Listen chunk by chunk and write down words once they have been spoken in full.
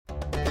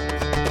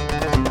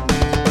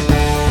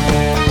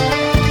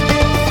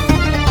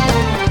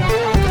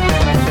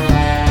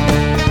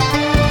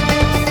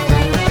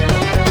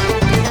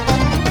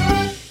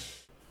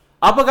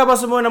Apa khabar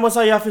semua? Nama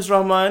saya Hafiz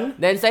Rahman.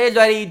 Dan saya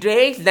Zuhairi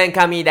Idris. Dan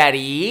kami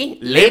dari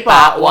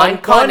Lepak One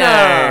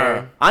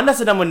Corner. Anda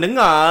sedang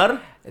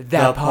mendengar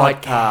The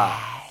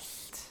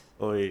Podcast.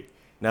 Oi,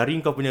 nari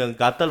kau punya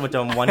gatal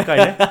macam one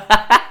kind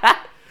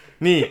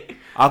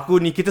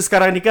Kita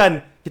sekarang ni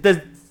kan,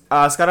 kita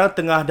sekarang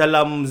tengah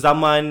dalam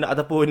zaman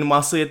ataupun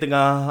masa yang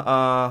tengah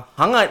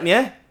hangat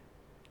ni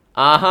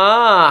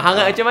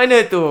hangat macam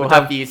mana tu,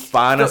 Hafiz?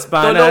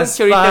 Panas-panas,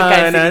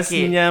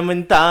 panasnya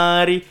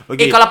mentari.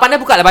 Okay. Kalau panas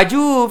buka lah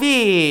baju,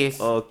 Hafiz.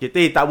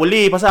 Okay, tak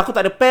boleh pasal aku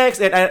tak ada packs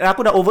and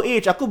aku dah over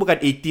age. Aku bukan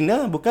 18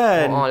 lah,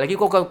 bukan. Lagi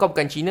kau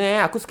bukan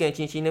Cina Aku suka yang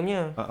Cina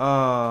punya.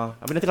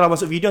 Tapi nanti kalau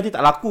masuk video nanti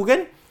tak laku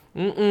kan?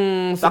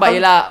 Sebab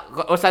yelah,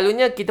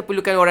 selalunya kita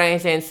perlukan orang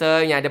yang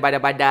handsome, yang ada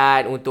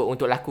badan-badan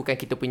untuk lakukan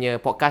kita punya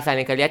podcast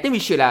lain kali. I think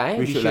we should lah.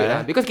 We should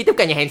lah. Because kita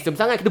bukannya handsome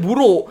sangat, kita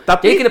buruk.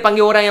 Jadi kena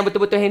panggil orang yang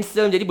betul-betul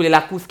handsome, jadi boleh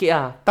laku sikit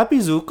lah.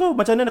 Tapi Zu, kau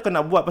macam mana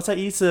nak buat? Pasal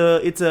it's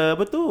a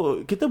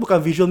betul, kita bukan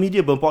visual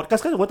media,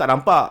 podcast kan orang tak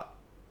nampak.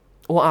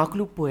 Aku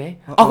lupa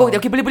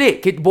Okay,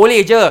 boleh.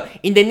 Boleh je.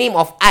 In the name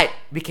of art,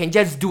 we can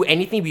just do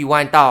anything we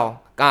want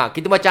tau.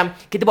 Kita buat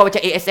macam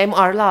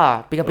ASMR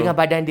lah. Pegang-pegang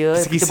badan dia.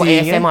 Kita buat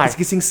ASMR.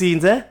 Kissing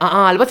scenes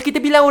lepas tu kita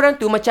bilang orang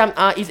tu macam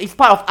it's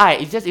part of art.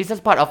 It's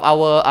just part of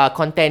our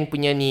content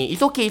punya ni.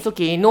 It's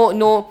okay. No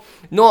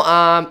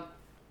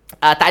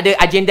tak ada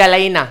agenda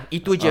lain lah.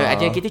 Itu je.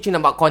 Agenda kita cuma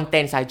nak buat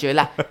content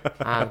sajalah.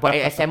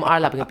 Buat ASMR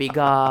lah,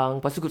 pegang-pegang.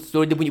 Lepas tu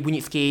suruh dia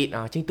bunyi-bunyi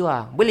sikit. Macam tu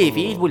lah. Boleh,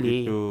 Fiz,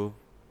 boleh. Gitu.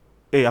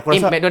 Aku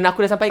rasa McDonald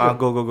aku dah sampai ke?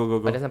 Go.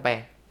 Dah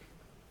sampai.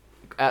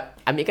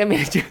 Ambilkan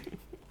manager.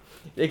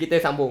 Jadi kita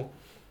sambung.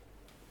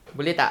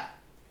 Boleh tak?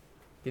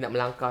 Dia nak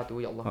melangkah tu,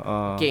 ya Allah.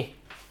 Okay.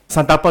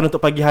 Santapan untuk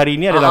pagi hari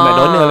ni adalah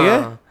McDonald ya.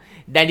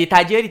 Dan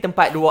ditaja di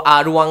tempat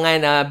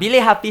ruangan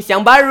bilik Hafiz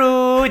yang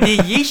baru di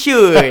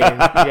Yishun.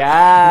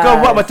 Kau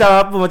buat macam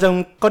apa?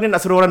 Macam kau ni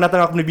nak suruh orang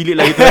datang aku punya bilik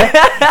lah gitu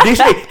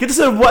kita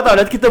suruh buat tau.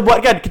 Nanti kita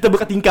buat kan, kita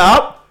buka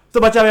tingkap. So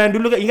macam yang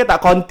dulu kan, ingat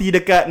tak Conti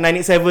dekat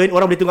 987,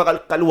 orang boleh tengok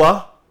kat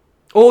luar.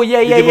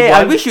 Yeah.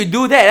 I wish you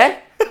do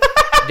that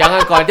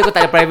Jangan kau, nanti kau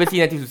tak ada privacy,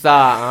 nanti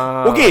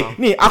susah. Okay,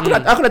 ni aku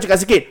nak cakap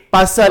sikit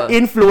pasal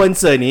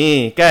influencer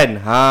ni kan.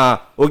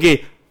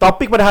 Okay,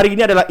 topik pada hari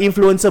ini adalah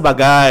influencer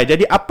Bagai.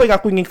 Jadi apa yang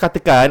aku ingin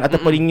katakan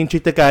ataupun ingin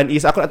ceritakan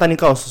is aku nak tanya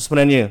kau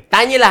sebenarnya.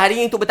 Tanyalah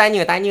hari ini untuk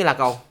bertanya. Tanyalah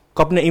kau.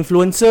 Kau punya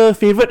influencer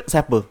favourite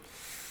siapa?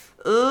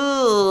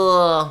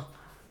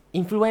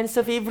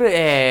 Influencer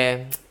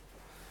favourite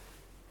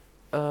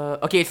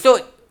okay, so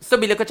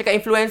bila kau cakap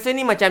influencer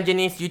ni macam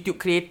jenis YouTube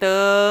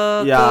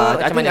creator ke?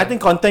 I think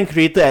content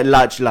creator at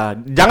large lah.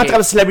 Jangan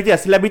cakap celebrity lah.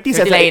 Celebrity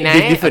saya lain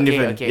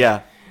different. Okay.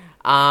 Yeah.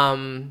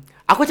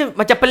 Aku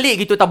macam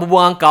pelik gitu tak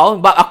berbual dengan kau.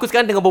 Sebab aku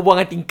sekarang tengah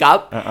berbual dengan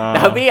tingkap.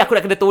 Tapi aku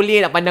nak kena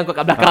toleh nak pandang kau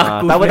kat belakang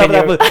aku. Tak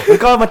apa.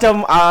 Kau macam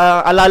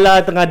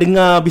ala-ala tengah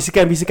dengar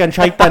bisikan-bisikan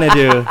syaitan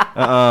aja.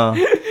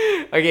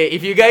 Okay,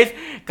 if you guys,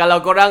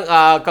 kalau korang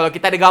kalau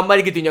kita ada gambar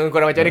lagi tunjukkan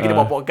korang macam mana kita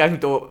buat podcast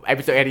untuk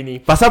episod hari ni.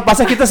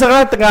 Pasal kita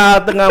sekarang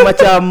tengah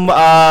macam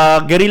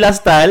guerrilla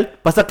style.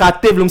 Pasal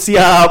katil belum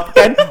siap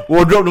kan,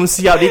 wardrobe belum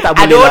siap, dia tak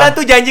boleh. Ada orang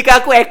tu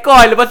janjikan aku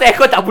aircon, lepas tu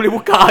aircon tak boleh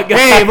buka.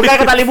 Bukan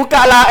kau tak boleh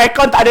buka lah,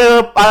 aircon tak ada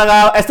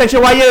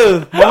extension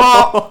wire.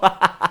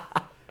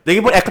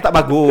 Lagipun aircon tak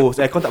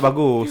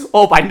bagus.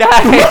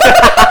 Pandai.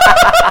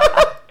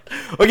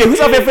 Okay,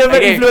 who's your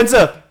favorite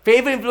influencer?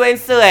 Favorite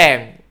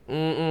influencer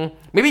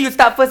maybe you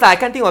start first lah.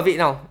 I can't think of it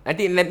now. I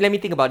think let me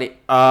think about it.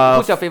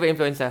 Who's your favorite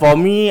influencer? For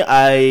me,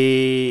 are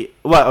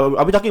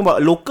we talking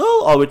about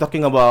local or are we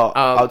talking about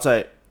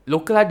outside?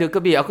 Local ada ke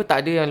be? Aku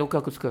tak ada yang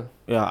local aku suka.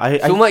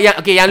 Semua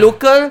yang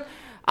local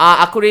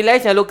aku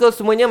realise yang local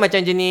semuanya macam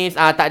jenis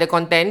tak ada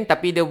content,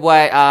 tapi dia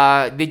buat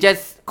they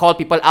just call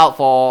people out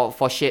for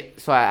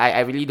shit. So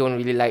I really don't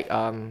really like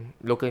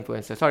local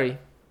influencer. Sorry.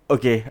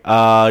 Okay.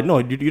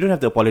 No, you don't have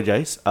to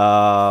apologize.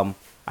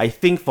 I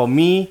think for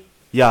me,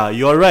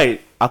 you're right.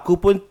 Aku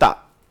pun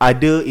tak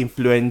ada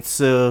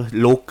influencer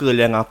local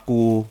yang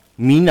aku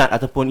minat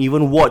ataupun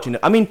even watch.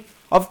 I mean,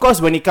 of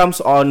course when it comes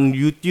on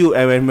YouTube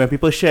and when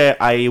people share,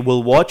 I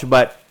will watch.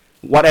 But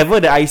whatever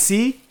that I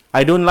see,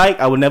 I don't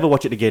like, I will never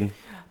watch it again.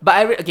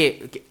 But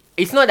okay.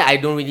 It's not that I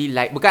don't really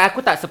like. Bukan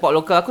aku tak support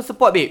local. Aku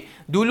support, babe.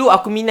 Dulu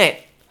aku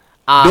minat.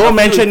 Don't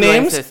mention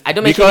names. I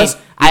don't mention names.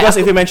 Because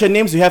if you mention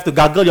names, you have to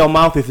gargle your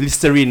mouth with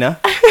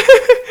Listerine.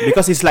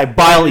 Because it's like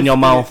bile in your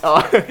mouth.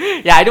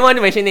 I don't want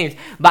to mention names.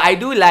 But I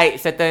do like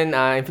certain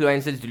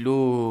influencers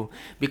dulu.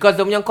 Because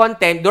dia punya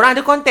content, diorang ada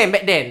content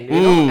back then, you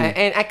know.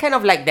 And I kind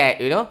of like that,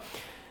 you know.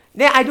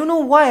 Then I don't know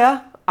why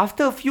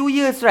after a few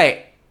years,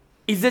 right,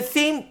 it's the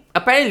same.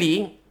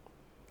 Apparently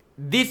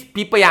these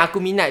people yang aku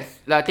minat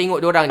lah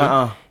tengok diorang ni,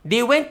 they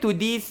went to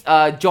this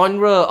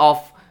genre of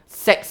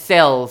sex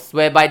cells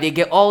whereby they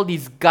get all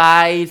these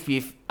guys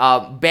with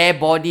bare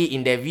body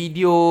in their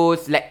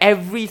videos. Like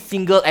every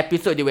single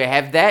episode they will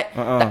have that.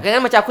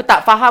 Kadang-kadang macam aku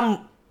tak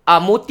faham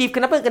motif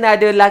kenapa kena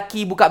ada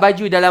lelaki buka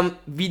baju dalam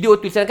video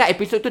tu. Sedangkan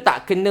episod tu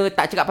tak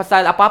cakap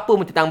pasal apa-apa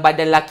tentang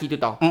badan lelaki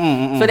tu tau.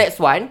 So that's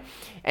one.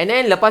 And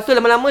then lepas tu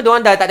lama-lama diorang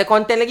dah tak ada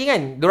content lagi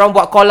kan. Diorang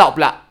buat call out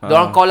pula.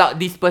 Diorang call out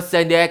this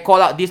person, dia call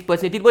out this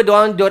person.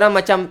 Tiba-tiba diorang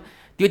macam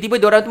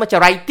diorang tu macam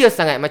writers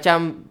sangat.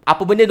 Macam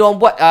apa benda diorang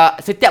buat,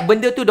 setiap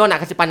benda tu diorang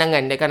nak kasih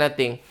pandangan, that kind of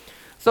thing.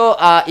 So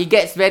it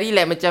gets very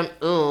like macam,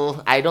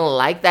 I don't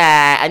like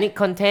that, I need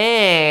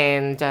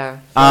content.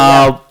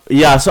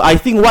 So I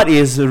think what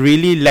is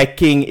really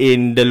lacking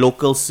in the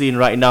local scene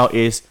right now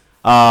is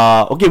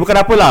okay, bukan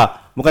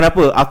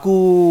apa, aku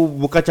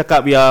bukan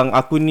cakap yang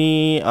aku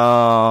ni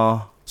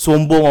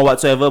sombong or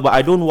whatsoever, but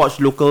I don't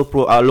watch local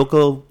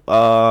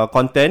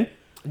content.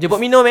 Jemput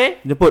minum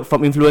Jemput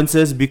from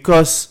influencers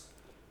because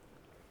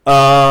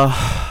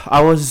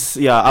I was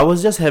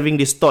just having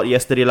this thought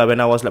yesterday lah when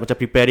I was like macam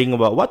preparing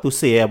about what to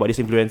say about these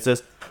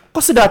influencers.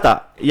 Kau sedar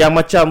tak yang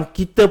macam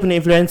kita punya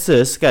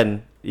influencers kan,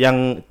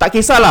 yang tak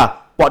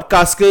kisahlah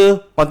podcast ke,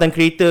 content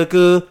creator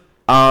ke,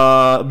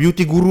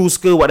 beauty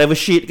gurus ke, whatever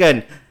shit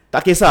kan,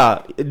 tak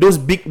kisah, those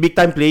big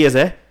time players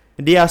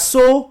they are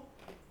so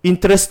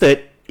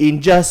interested in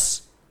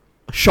just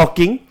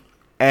shocking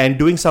and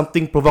doing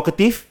something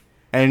provocative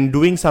and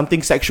doing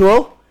something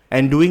sexual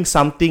and doing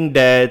something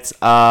that's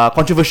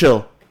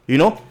controversial. You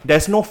know,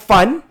 there's no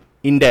fun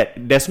in that.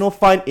 There's no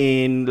fun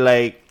in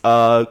like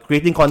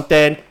creating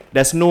content.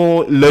 There's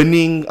no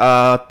learning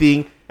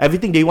thing.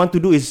 Everything they want to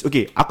do is,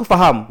 okay, aku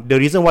faham the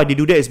reason why they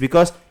do that is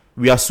because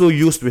we are so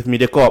used with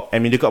Mediacorp,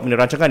 and Mediacorp punya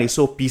rancangan is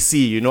so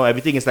PC, you know,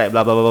 everything is like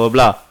blah blah blah blah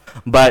blah.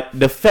 But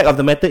the fact of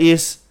the matter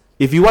is,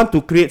 if you want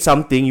to create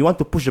something, you want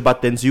to push the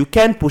buttons, you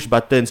can push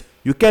buttons,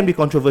 you can be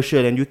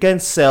controversial, and you can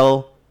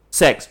sell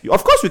sex.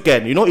 Of course you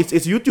can. You know,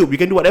 it's YouTube. You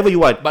can do whatever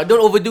you want. But don't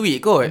overdo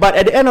it, kot. But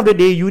at the end of the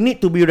day, you need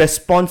to be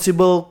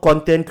responsible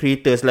content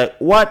creators. Like,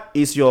 what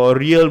is your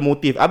real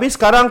motive? Habis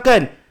sekarang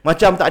kan,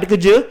 macam tak ada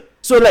kerja.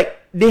 So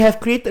like, they have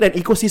created an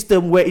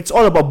ecosystem where it's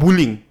all about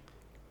bullying.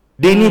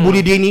 Denny bully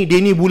Denny,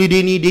 Denny bully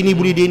Denny, Denny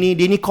bully Denny,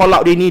 Denny call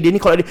out Denny, Denny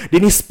call out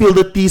Denny, spill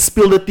the tea.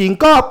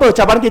 Kau apa?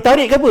 Cabaran kita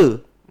tarik ke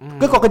apa?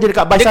 Kau kerja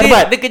dekat Bagai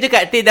Sarbat? Dia kerja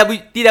kat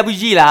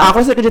TWG lah. Aku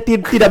rasa kerja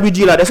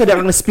TWG lah. That's why dia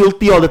akan spill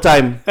tea all the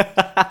time.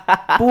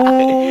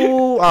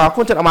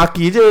 Aku macam nak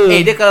maki je.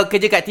 Dia kalau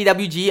kerja kat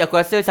TWG, aku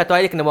rasa satu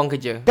hari dia kena buang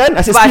kerja. Kan?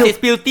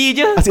 Asyik spill tea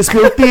je. Asyik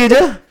spill tea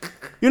je.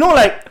 You know,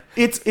 like,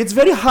 it's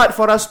very hard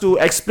for us to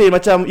explain.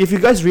 Macam, if you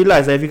guys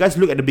realize, if you guys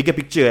look at the bigger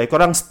picture,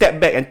 korang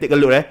step back and take a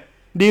look,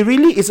 they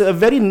really, it's a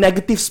very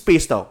negative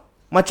space tau.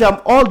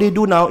 Macam, all they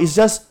do now is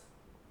just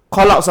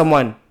call out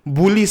someone,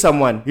 bully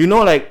someone. You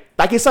know, like,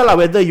 tak kisahlah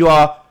whether you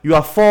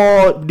are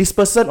for this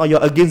person or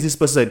you're against this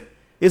person.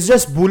 It's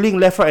just bullying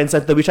left, right and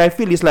center, which I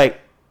feel is like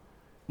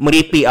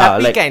merepek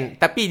Tapi like, kan,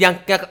 tapi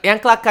yang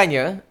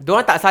kelakarnya,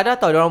 diorang tak sadar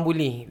tau diorang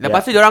bully.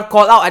 Lepas tu diorang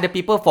call out other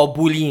people for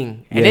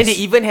bullying. And then they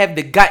even have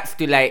the guts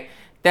to like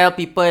tell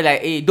people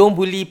like, don't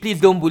bully,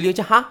 please don't bully.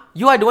 Macam,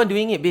 you are the one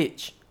doing it,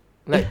 bitch.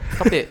 Like,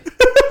 stop it.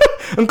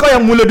 Engkau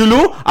yang mula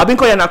dulu, habis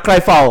kau yang nak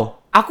cry foul.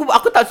 Aku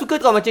tak suka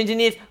kau macam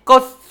jenis kau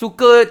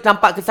suka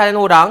nampak kesalahan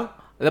orang,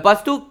 lepas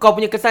tu kau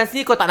punya kesalahan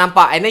sendiri kau tak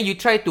nampak, and then you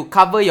try to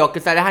cover your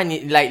kesalahan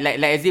like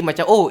as if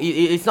macam,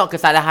 it's not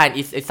kesalahan,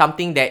 it's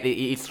something that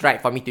it's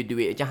right for me to do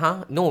it.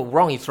 Macam, no,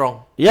 wrong is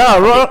wrong. Yeah,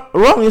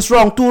 wrong is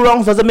wrong. Two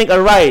wrongs doesn't make a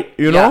right,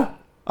 you know.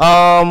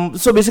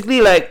 So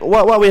basically, like,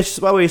 what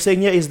we're saying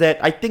here is that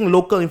I think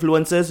local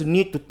influencers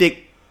need to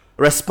take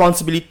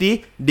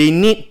responsibility. They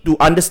need to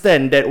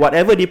understand that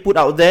whatever they put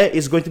out there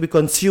is going to be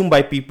consumed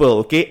by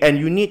people, okay? And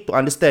you need to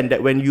understand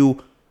that when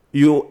you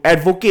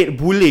advocate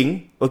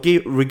bullying,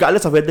 okay,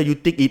 regardless of whether you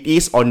think it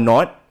is or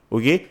not,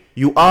 okay,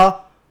 you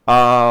are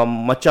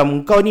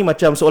macam kau ni,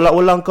 macam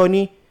seolah-olah kau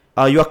ni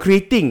you are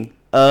creating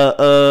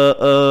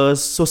a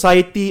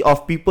society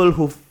of people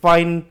who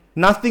find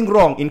nothing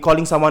wrong in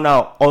calling someone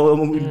out or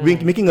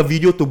making a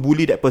video to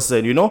bully that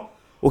person, you know.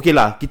 Okay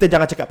lah, kita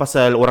jangan cakap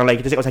pasal orang lain,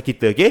 kita cakap pasal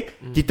kita, okay?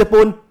 Kita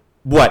pun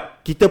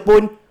buat, kita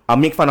pun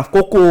make fun of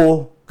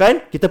Coco,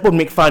 kan? Kita pun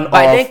make fun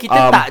But of then kita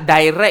tak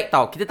direct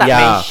tau. Kita tak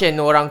mention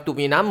orang tu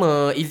punya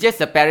nama. It's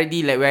just a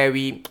parody like where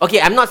we, okay,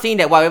 I'm not saying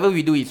that whatever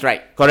we do is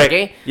right. Correct.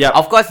 Okay? Yeah.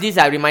 Of course, this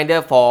is a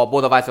reminder for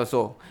both of us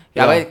also.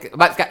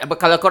 But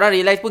kalau korang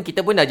realise pun,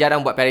 kita pun dah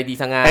jarang buat parody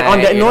sangat. And on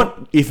that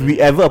note, if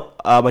we ever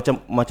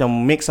macam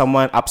make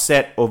someone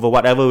upset over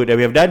whatever that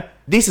we have done,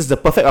 this is the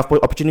perfect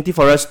opportunity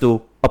for us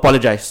to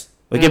apologize.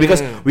 Okay,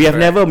 because we have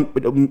never,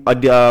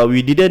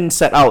 we didn't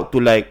set out to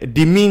like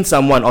demean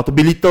someone or to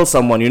belittle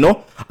someone, you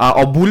know,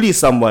 or bully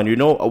someone, you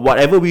know.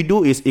 Whatever we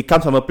do is, it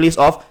comes from a place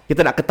of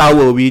kita nak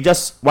ketawa. We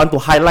just want to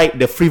highlight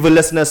the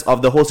frivolousness of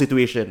the whole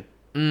situation.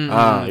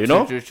 You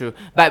know. True.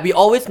 But we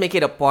always make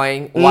it a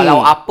point,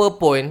 walau apa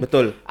pun.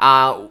 Betul.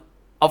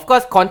 Of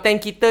course,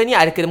 content kita ni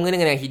ada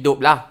kena-mengena dengan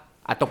hidup lah,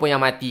 ataupun yang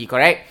mati,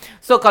 correct?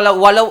 So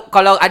kalau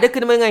ada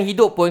kena-mengena dengan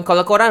hidup pun,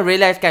 kalau korang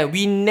realise kan,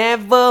 we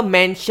never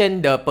mention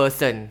the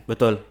person.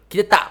 Betul.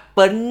 Kita tak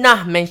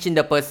pernah mention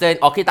the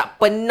person, or kita tak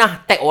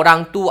pernah tag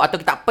orang tu, atau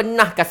kita tak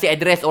pernah kasih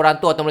address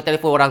orang tu atau nombor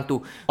telefon orang tu.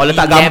 Or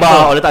letak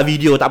gambar, or letak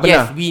video, tak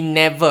pernah. Yes, we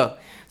never.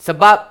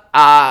 Sebab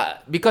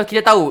because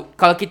kita tahu,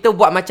 kalau kita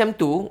buat macam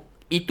tu,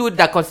 itu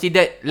dah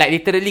considered like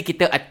literally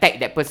kita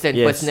attack that person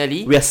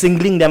personally. We are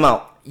singling them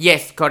out.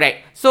 Yes,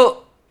 correct.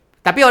 So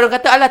Tapi orang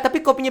kata, alah,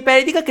 tapi kau punya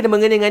parody kan kena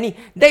mengena dengan ni.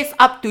 That's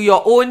up to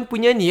your own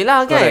punya ni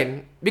lah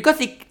kan. Because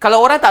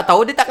kalau orang tak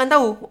tahu, dia takkan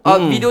tahu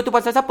video tu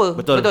pasal siapa.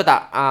 Betul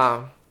tak?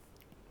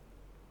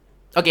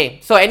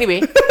 Okay, so anyway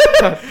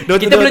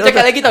kita belum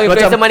cakap lagi tau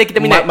influencer mana kita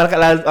minat. Mana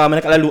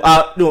kat lalu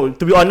no,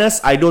 to be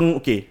honest I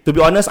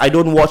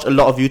don't watch a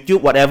lot of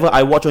YouTube. Whatever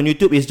I watch on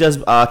YouTube is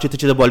just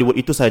cerita-cerita Bollywood.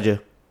 Itu saja.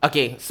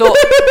 Okay, so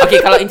okay,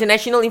 kalau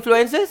international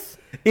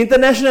influencers,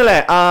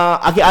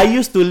 okay, I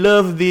used to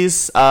love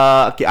this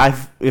okay,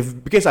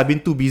 because I've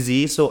been too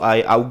busy, so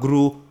I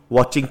outgrew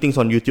watching things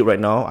on YouTube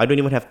right now. I don't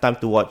even have time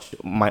to watch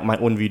my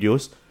own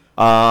videos.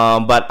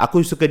 But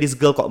aku suka this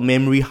girl called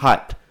Memory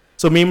Heart.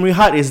 So Memory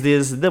Heart is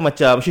this,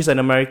 she's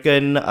an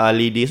American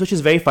lady, so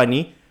she's very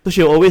funny. So she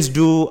always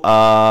do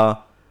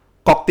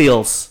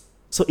cocktails.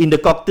 So in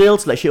the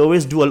cocktails, like she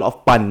always do a lot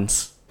of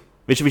puns,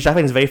 which I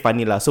find is very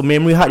funny lah. So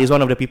Memory Heart is one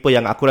of the people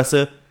yang aku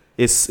rasa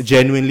is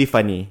genuinely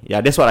funny.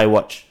 Yeah, that's what I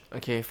watch.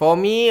 Okay, for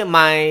me,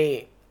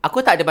 aku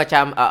tak ada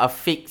macam a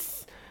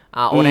fix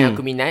orang yang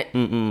aku minat.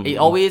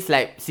 It always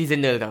like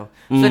seasonal tau.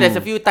 So there's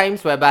a few times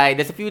whereby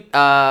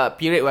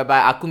period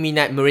whereby aku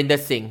minat Miranda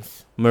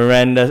Sings.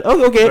 Miranda.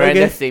 Oh, okay.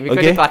 Miranda Sings because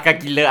dia kelakar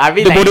gila. I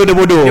mean, dia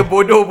bodoh. Dia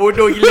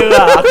bodoh gila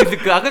lah.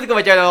 Aku suka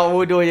macam orang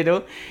bodoh je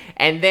tu.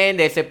 And then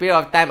there's a period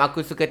of time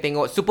aku suka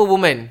tengok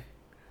Superwoman,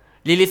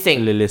 Lily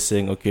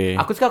Singh, okay.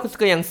 Aku suka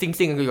yang sing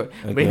aku ikut.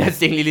 Miranda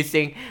Singh, Lily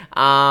Singh.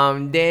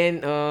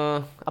 Then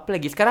apa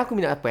lagi? Sekarang aku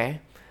minat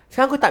apa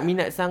Sekarang aku tak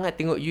minat sangat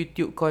tengok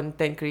YouTube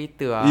content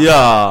creator lah.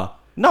 Yeah.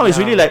 Now it's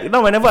really like,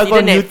 now whenever I go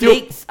on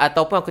Netflix, YouTube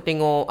ataupun aku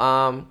tengok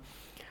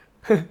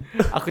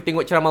aku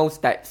tengok ceramah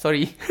ustaz.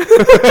 Sorry.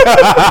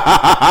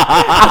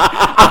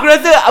 aku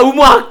rasa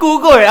umur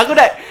aku kot.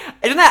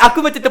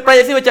 Aku macam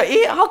terperanjat macam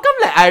how come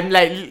like I'm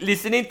like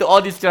listening to all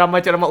this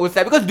ceramah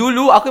ustaz? Because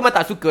dulu aku memang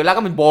tak suka lah,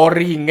 kan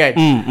boring kan.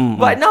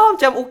 But now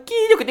macam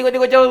okay je aku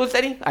tengok ceramah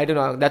ustaz ni. I don't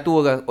know, dah tua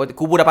kan.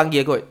 Kubur dah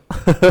panggil kot.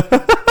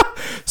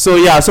 So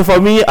for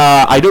me,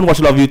 I don't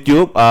watch a lot of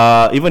YouTube.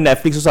 Even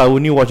Netflix also, I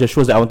only watch the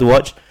shows that I want to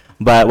watch.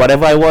 But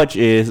whatever I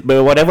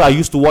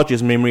used to watch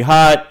is Memory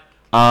Heart.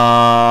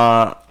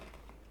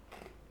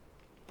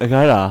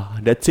 Okay lah,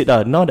 that's it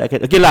lah. Now that I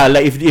can, okay lah.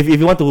 Like if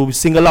you want to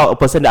single out a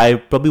person that I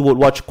probably would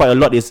watch quite a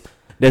lot is,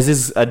 there's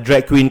this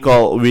drag queen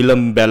called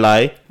Willem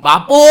Belai.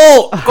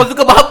 Bapuk, kau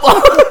suka bapuk?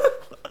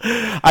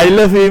 I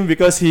love him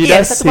because he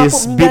does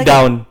his beat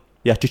down.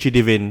 Yeah, Chichi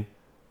Divin.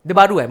 Dia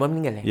baru baru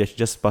meninggal Yeah, she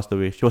just passed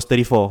away. She was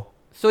 34.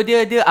 So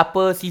dia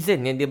apa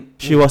season yang dia?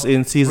 She was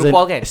in season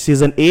RuPaul, kan?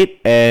 season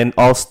 8 and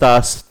All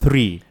Stars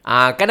 3.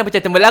 Kan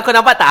macam tembelang kau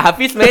nampak tak?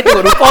 Hafiz sebenarnya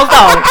tengok RuPaul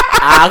tau.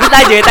 Aku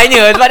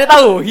tanya sebab dia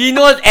tahu. He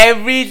knows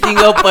every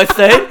single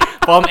person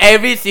from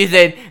every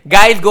season.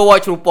 Guys, go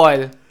watch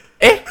RuPaul.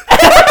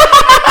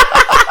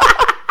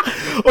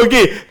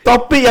 Okay,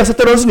 topik yang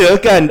seterusnya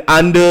kan,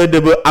 under the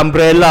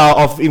umbrella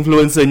of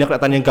influencer yang aku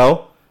nak tanya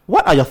kau.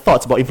 What are your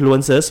thoughts about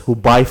influencers who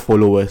buy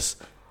followers?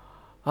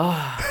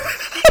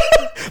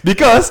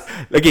 Because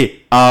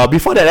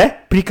before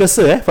that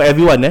precursor for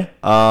everyone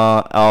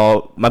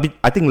maybe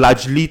I think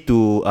largely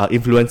to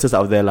influencers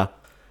out there lah.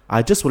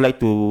 I just would like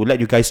to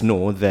let you guys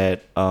know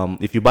that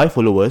if you buy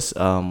followers,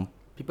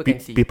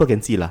 people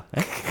can see lah.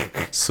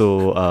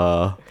 So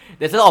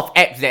there's a lot of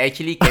apps that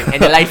actually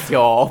can analyze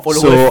your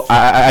followers. So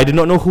I do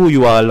not know who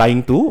you are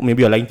lying to.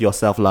 Maybe you're lying to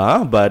yourself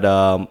lah, but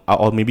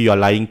or maybe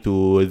you're lying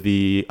to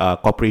the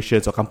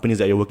corporations or companies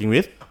that you're working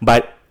with.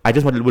 But I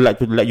just would like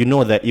to let you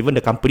know that even the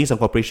companies and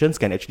corporations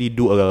can actually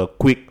do a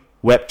quick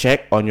web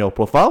check on your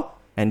profile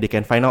and they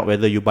can find out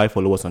whether you buy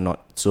followers or not.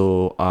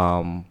 So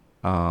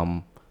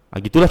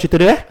gitulah cerita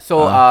dia.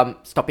 So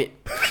stop it.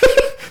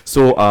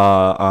 So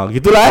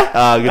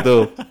gitulah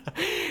gitu.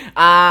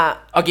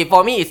 Okay,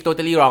 for me it's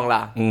totally wrong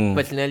lah.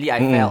 Personally,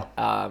 I felt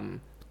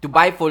to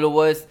buy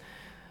followers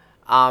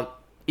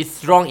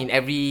it's wrong in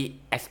every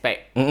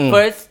aspect.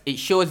 First, it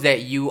shows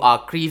that you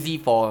are crazy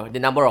for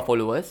the number of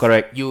followers.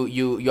 Correct.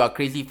 You are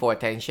crazy for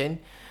attention.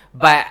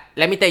 But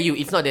let me tell you,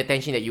 it's not the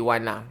attention that you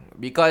want lah.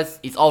 Because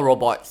it's all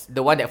robots.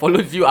 The one that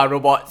follows you are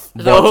robots.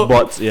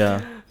 Bots,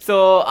 yeah.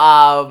 So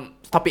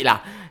stop it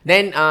lah.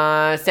 Then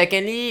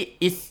secondly,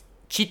 it's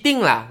cheating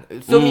lah.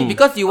 So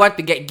because you want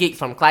to get gigs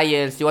from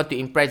clients, you want to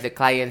impress the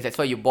clients, that's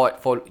why you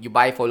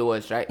buy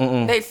followers, right?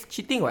 That's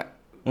cheating what?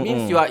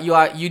 Means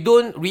you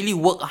don't really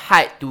work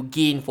hard to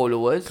gain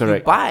followers.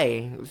 Correct. You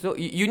buy. So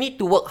you need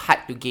to work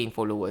hard to gain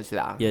followers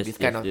lah. Yes, this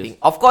kind of yes. thing.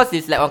 Of course,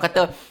 it's like orang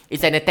kata, it's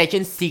an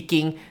attention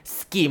seeking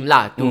scheme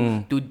lah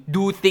to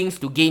do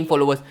things to gain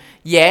followers.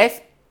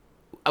 Yes,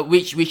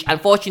 which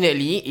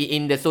unfortunately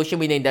in the social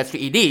media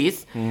industry it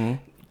is.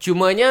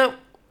 Cumanya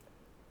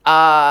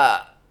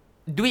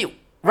do it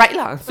right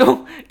lah.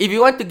 So if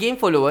you want to gain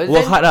followers,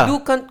 work hard lah. do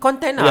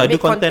content lah. Yeah, Make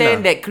do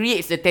content that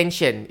creates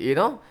attention, you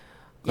know.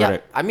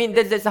 Correct. Yeah, I mean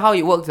that's how it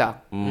works lah.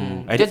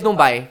 Just don't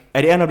buy.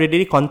 At the end of the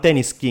day,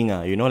 content is king.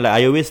 You know, like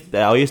I always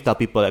tell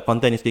people that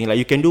content is king. Like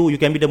you can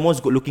be the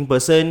most good looking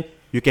person.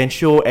 You can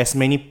show as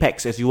many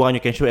pecs as you want. You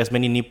can show as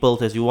many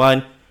nipples as you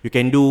want. You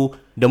can do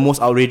the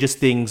most outrageous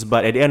things,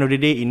 but at the end of the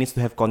day, it needs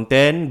to have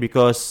content,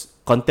 because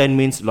content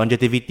means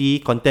longevity.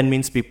 Content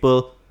means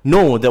people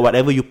know that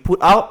whatever you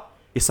put out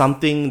is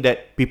something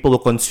that people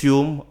will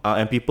consume,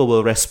 and people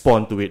will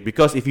respond to it.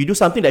 Because if you do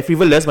something that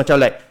frivolous,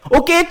 macam like,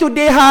 okay,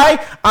 today,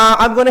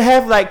 I'm gonna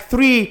have like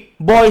 3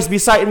 boys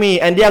beside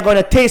me and they are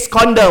gonna taste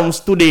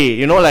condoms today.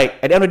 You know, like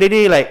at the end of the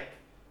day, like,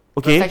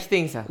 okay, no such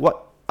things.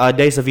 What?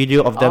 There is a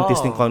video of them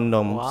tasting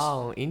condoms.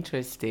 Wow,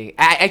 interesting.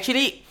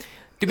 Actually,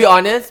 to be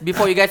honest,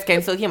 before you guys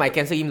cancel him, I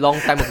cancel him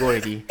long time ago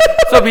already.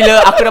 So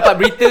bila aku dapat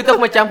berita tu,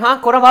 aku macam,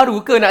 korang baru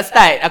ke nak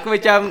start? Aku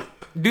macam,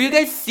 do you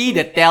guys see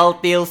the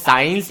telltale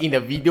signs in the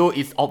video?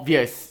 Is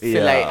obvious. So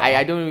like,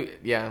 I don't,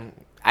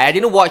 I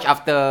didn't watch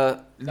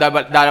after dah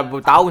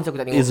bertahun aku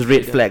tak tengok. It's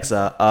red flags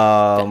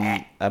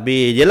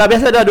habis yelah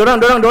biasa dah dorang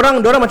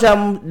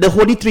macam the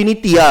holy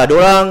trinity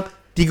Dorang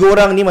 3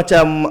 orang ni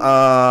macam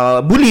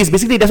bullies.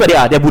 Basically that's what they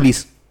are. They're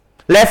bullies.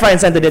 Left, right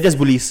and center, they're just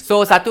bullies.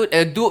 So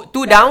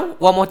two down,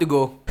 one more to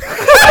go.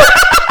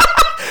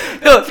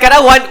 Tu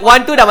sekarang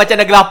one tu dah macam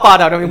dah gelapar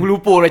dah, dah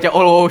melupur macam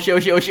oh shit.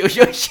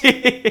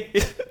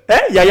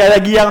 Yang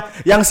lagi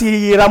yang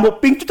si rambut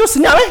pink tu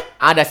senyap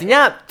dah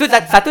senyap. Tu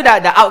satu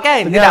dah out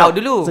kan. Senyap. Dia dah out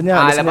dulu.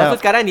 Lepas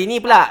tu sekarang dia ni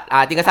pula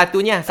tinggal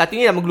satunya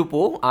dah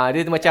menggelupur.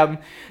 Dia tu macam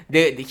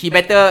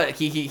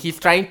he's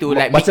trying to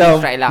like make things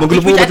right lah.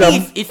 Menggelupur macam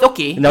it's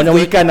okay. Naun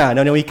ikan lah.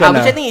 Which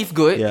I think is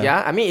good.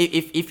 Yeah. I mean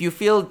if you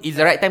feel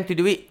it's the right time to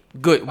do it,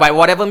 good. By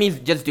whatever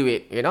means, just do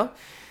it, you know.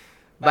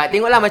 But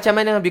tengoklah macam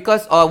mana,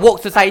 because woke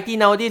society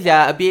nowadays they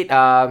are a bit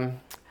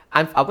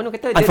apa nak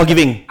kata,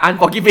 unforgiving.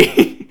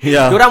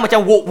 Yeah. Diorang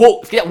macam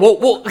woke sekejap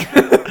woke.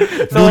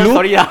 So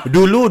sorry lah.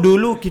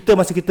 Dulu kita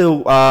masa kita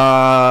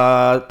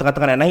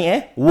tengah-tengah nak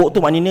naik woke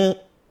tu maknanya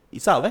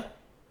isap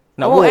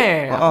nak woke.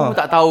 Aku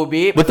tak tahu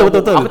babe. Betul.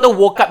 Aku tahu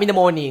woke up in the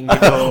morning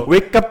gitu.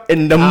 Wake up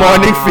in the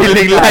morning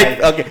feeling like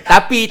okay.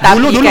 Tapi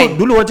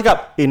dulu orang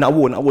cakap nak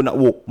woke.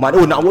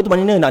 Nak woke tu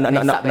maknanya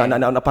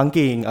nak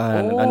pangking.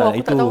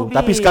 Itu.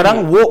 Tapi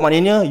sekarang woke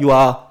maknanya you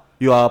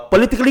are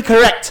politically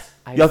correct.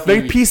 You are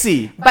very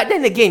PC. But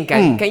then again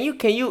can you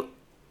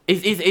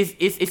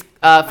it's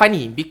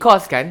funny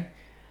because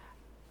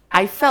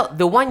I felt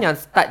the one yang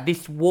start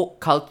this woke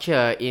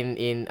culture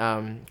in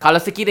kalau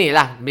sekiranya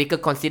lah mereka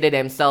consider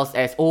themselves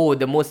as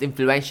the most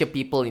influential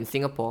people in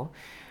Singapore,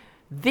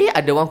 they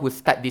are the one who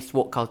start this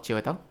woke culture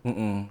tau.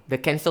 The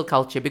cancel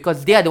culture,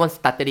 because they are the one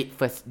started it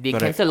first. They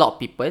cancel a lot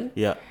of people.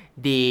 Yeah.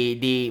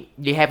 They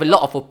have a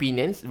lot of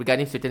opinions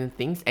regarding certain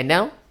things, and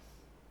now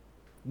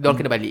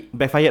diorang kena balik.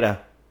 Backfired lah.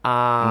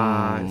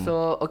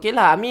 So okay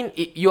lah. I mean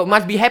you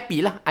must be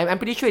happy lah. I'm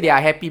pretty sure they are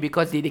happy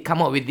because they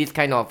come up with this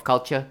kind of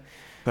culture.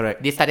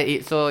 Correct. They started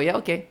it, so yeah,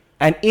 okay.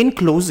 And in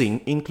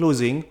closing,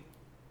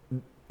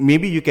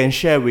 maybe you can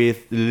share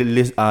with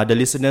the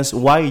listeners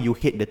why you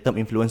hate the term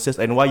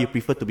influencers and why you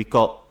prefer to be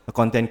called a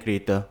content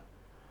creator.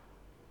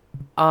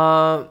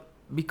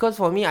 Because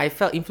for me, I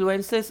felt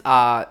influencers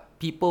are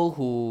people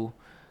who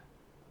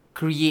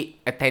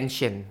create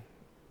attention.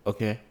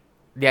 Okay.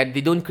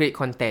 They don't create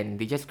content,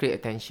 they just create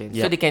attention.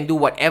 Yep. So they can do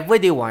whatever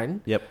they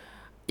want. Yep.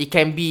 It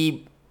can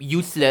be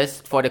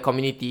useless for the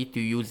community to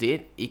use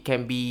it. It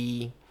can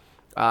be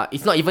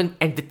it's not even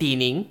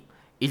entertaining.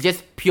 It's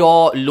just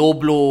pure low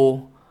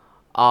blow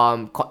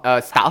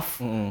stuff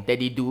that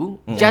they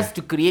do just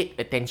to create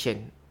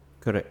attention.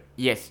 Correct.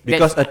 Yes.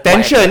 Because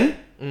attention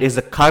is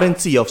the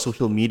currency of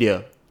social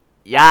media.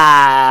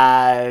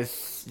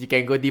 Yes. You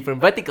can go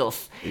different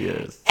verticals.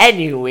 Yes.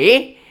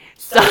 Anyway,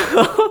 so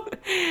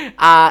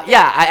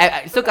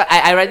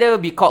I rather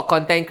be called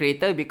content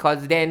creator,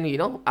 because then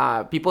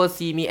people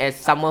see me as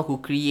someone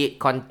who create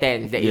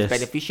content that is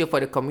beneficial for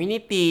the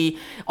community,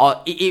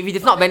 or if it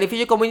is not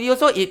beneficial community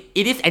also, it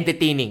is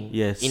entertaining.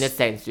 Yes. In a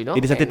sense,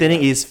 It is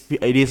entertaining.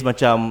 It is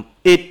macam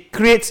it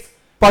creates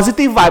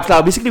positive vibes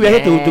lah. Basically we are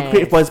here to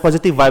create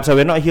positive vibes. So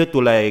we're not here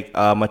to like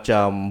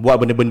macam buat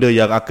benda-benda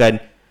yang akan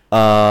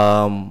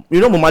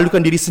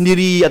memalukan diri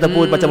sendiri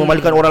ataupun macam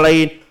memalukan orang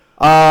lain.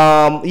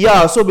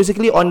 So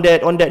basically on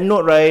that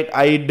note, right,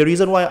 the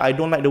reason why I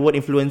don't like the word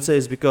influencer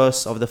is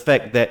because of the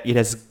fact that it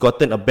has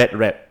gotten a bad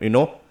rap,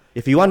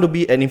 If you want to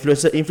be an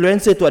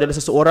influencer tu adalah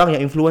seseorang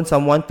yang influence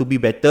someone to be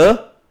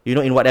better,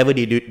 in whatever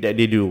they do.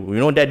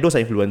 Those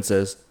are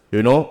influencers,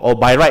 or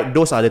by right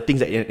those are the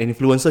things that an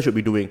influencer should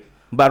be doing.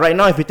 But right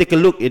now if we take a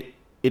look,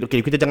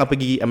 okay, kita jangan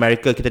pergi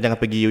America, kita jangan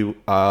pergi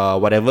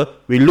whatever.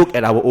 We look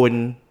at our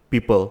own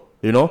people,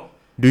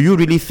 Do you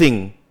really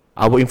think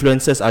our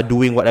influencers are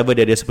doing whatever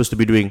that they're supposed to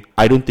be doing?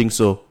 I don't think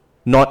so.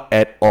 Not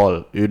at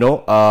all,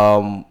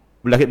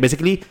 Like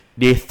basically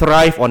they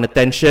thrive on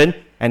attention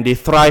and they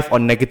thrive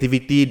on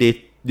negativity.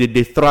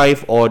 They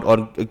thrive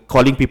on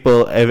calling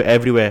people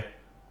everywhere.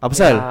 Apa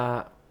pasal?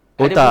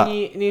 Ada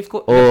bunyi ni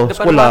depan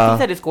sekolah. rumah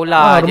kita ada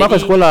sekolah. Rumah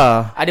jadi sekolah.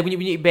 Ada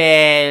bunyi-bunyi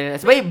bell.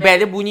 Sebab bell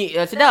dia bunyi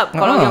sedap.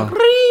 Kalau yang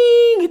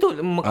ring gitu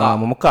memekak.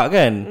 Memekak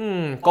kan?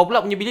 Kau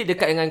pula punya bilik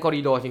dekat dengan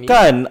koridor sini.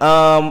 Kan?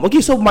 Okay,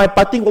 so what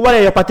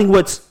are your parting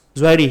words,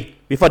 Zuhairi,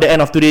 before the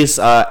end of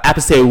today's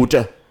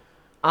episode?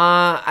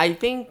 I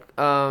think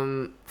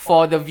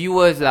for the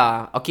viewers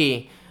lah.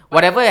 Okay,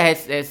 whatever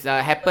has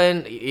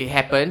happened, it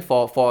happened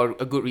for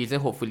a good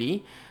reason,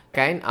 hopefully.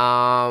 Kan?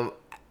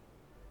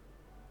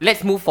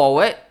 Let's move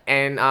forward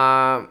and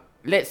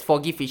let's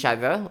forgive each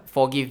other.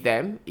 Forgive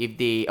them if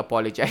they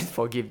apologize.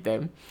 Forgive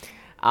them.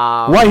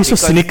 Why you so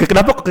cynical?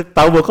 Kenapa kau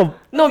tahu kau?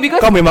 No,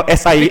 because kau memang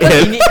SIL.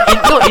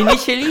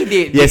 Initially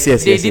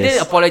they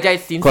didn't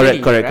apologize sincerely.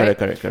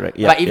 Correct.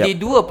 Yeah, but if they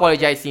do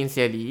apologize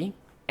sincerely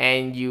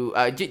and you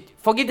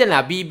forgive them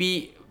lah.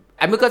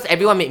 Because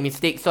everyone make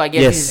mistakes, so I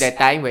guess this is that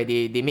time where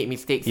they make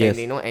mistakes and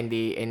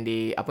and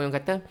they apa yang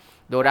kata,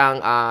 dorang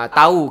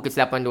tahu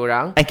kesilapan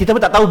dorang. And kita pun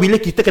tak tahu bila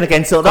kita kena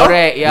cancel tau.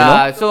 Correct,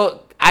 yeah.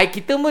 So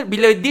kita pun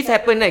bila this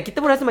happen kan, kita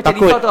pun rasa macam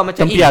risau tau,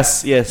 macam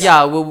tempias, yes.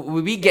 Yeah,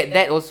 will we get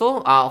that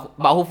also?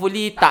 But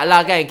hopefully tak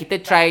lah kan.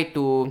 Kita try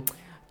to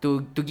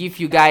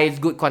give you guys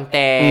good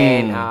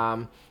content.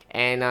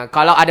 And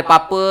kalau ada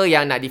apa-apa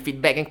yang nak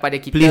di-feedback kan kepada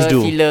kita,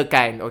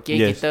 silakan.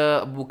 Okay,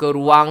 kita buka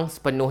ruang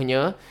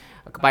sepenuhnya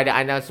kepada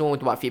anda semua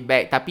untuk buat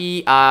feedback.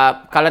 Tapi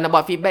kalau nak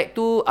buat feedback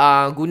tu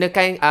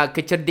gunakan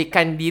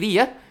kecerdikan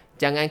diri ya.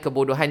 Jangan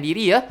kebodohan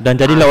diri ya. Dan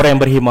jadilah orang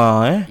yang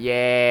berhemah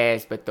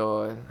Yes,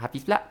 betul.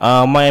 Hafiz pula.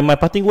 My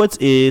parting words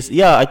is,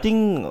 I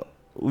think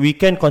we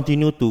can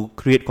continue to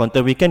create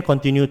content. We can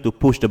continue to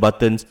push the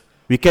buttons.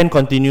 We can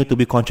continue to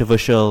be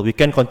controversial. We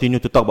can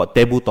continue to talk about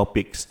taboo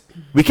topics.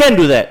 We can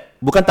do that.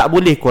 Bukan tak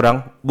boleh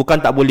korang.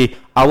 Bukan tak boleh.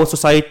 Our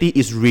society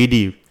is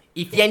ready.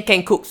 If Yan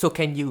can cook, so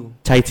can you.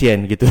 Cai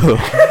Tian gitu.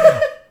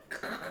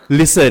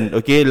 Listen,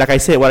 okay, like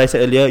I said, what I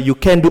said earlier, you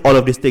can do all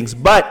of these things,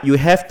 but you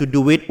have to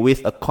do it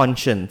with a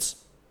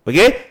conscience.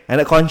 Okay? And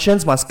a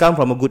conscience must come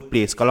from a good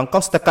place. Kalau kau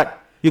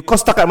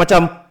setakat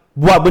macam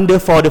buat benda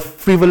for the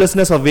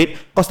frivolousness of it,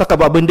 kau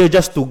setakat buat benda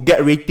just to get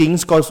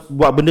ratings, kau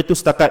buat benda tu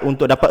setakat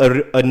untuk dapat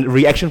a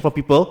reaction from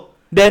people,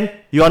 then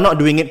you are not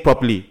doing it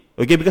properly.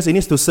 Okay? Because it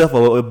needs to serve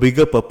a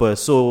bigger purpose.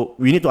 So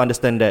we need to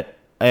understand that.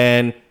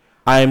 And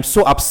I'm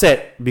so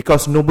upset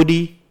because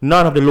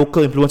none of the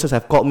local influencers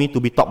have called me to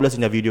be topless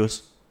in their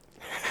videos.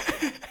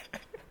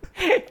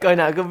 Kau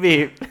nak ke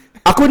babe?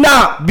 Aku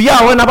nak.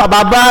 Biar orang nampak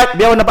babat,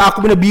 biar orang nampak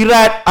aku benda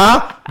birat,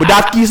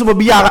 berdaki semua,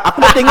 biar aku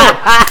nak tengok.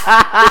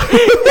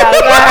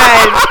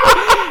 Jangan.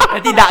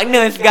 Nanti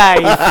darkness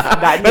guys.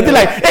 Nanti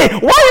like,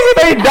 why is it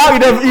very dark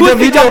in the video?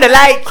 Switch off the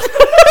light.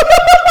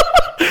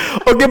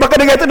 Okay, maka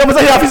dengan itu nama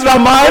saya Hafiz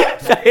Rahman.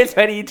 Saya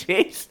Suari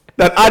Idris.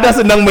 Dan anda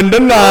sedang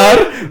mendengar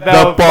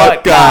The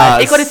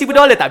Podcast. Kau ada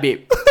 $1000 tak babe?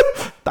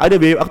 Tak ada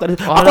babe, aku tak ada.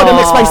 Aku ada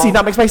McSpicy.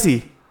 Nak McSpicy?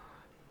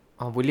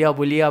 Boleh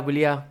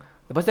lah.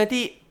 Lepas tu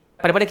nanti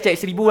pada-pada kecek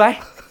 1000 lah